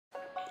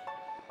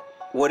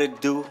What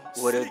it do,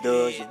 what it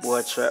does, your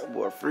boy Trap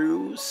Boy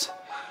Frues.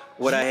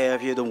 What I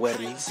have here, the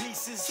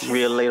Weatherman.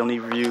 Real late on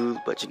these reviews,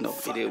 but you know,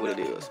 it is what it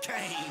is.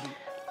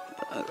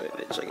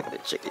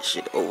 Let's check this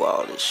shit over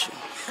all this shit.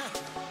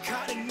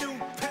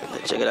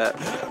 Let's check it out.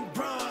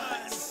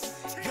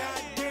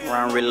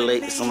 Around really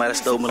late, somebody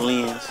stole my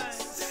lens.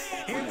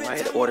 I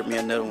had to order me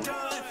another one.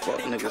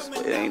 Fuck niggas,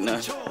 but it ain't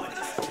nothing.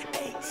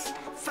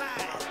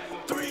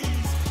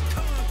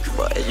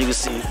 But as you can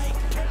see,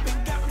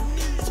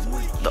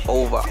 the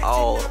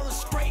overall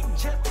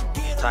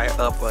tire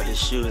up of this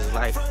shoe is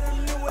like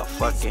a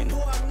fucking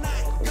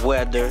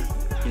weather,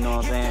 you know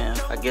what I'm saying?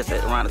 I guess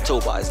that around the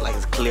toe bar it's like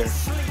it's clear.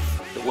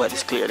 The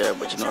weather's clear there,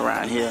 but you know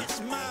around here,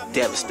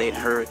 devastating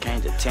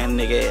hurricane just tearing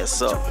nigga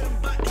ass up.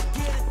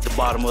 The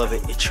bottom of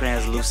it, it's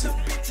translucent.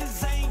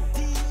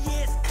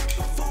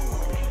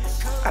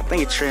 I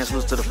think it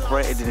translucent to the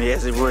front, and then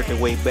as it worked its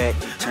way back,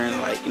 it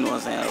turned like, you know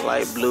what I'm saying,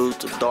 light blue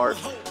to dark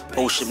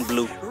ocean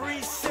blue.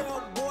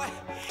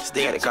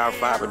 Still got the carbon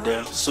fiber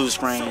there, suit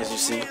screen as you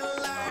see.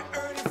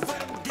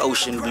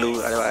 Ocean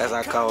blue, as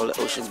I call it,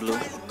 ocean blue.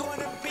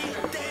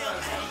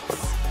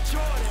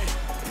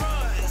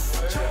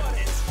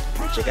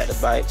 Check out the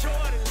bike.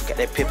 Got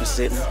that pippin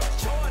sitting.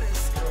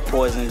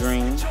 Poison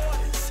green.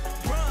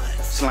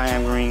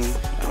 Slime green.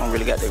 I don't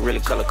really got the really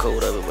color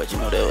code of it, but you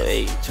know that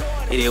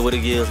it is what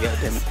it is,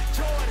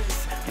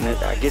 goddammit. And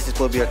I guess it's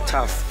supposed to be a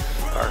top.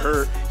 I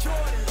heard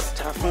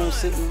typhoon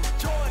sitting.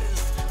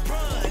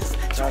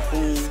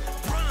 Typhoon.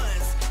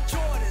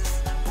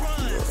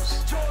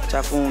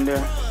 Typhoon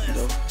there. You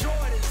know.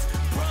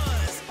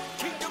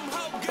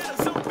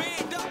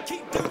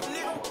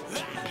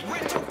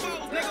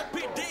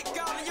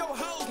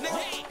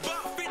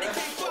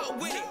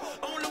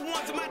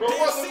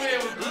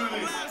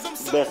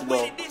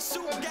 Basketball.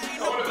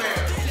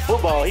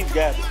 Football, he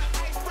got it.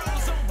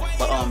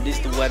 But this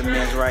the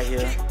Weatherman's right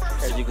here,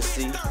 as you can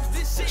see.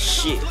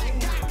 Shit.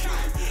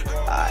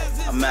 Alright,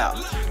 I'm out.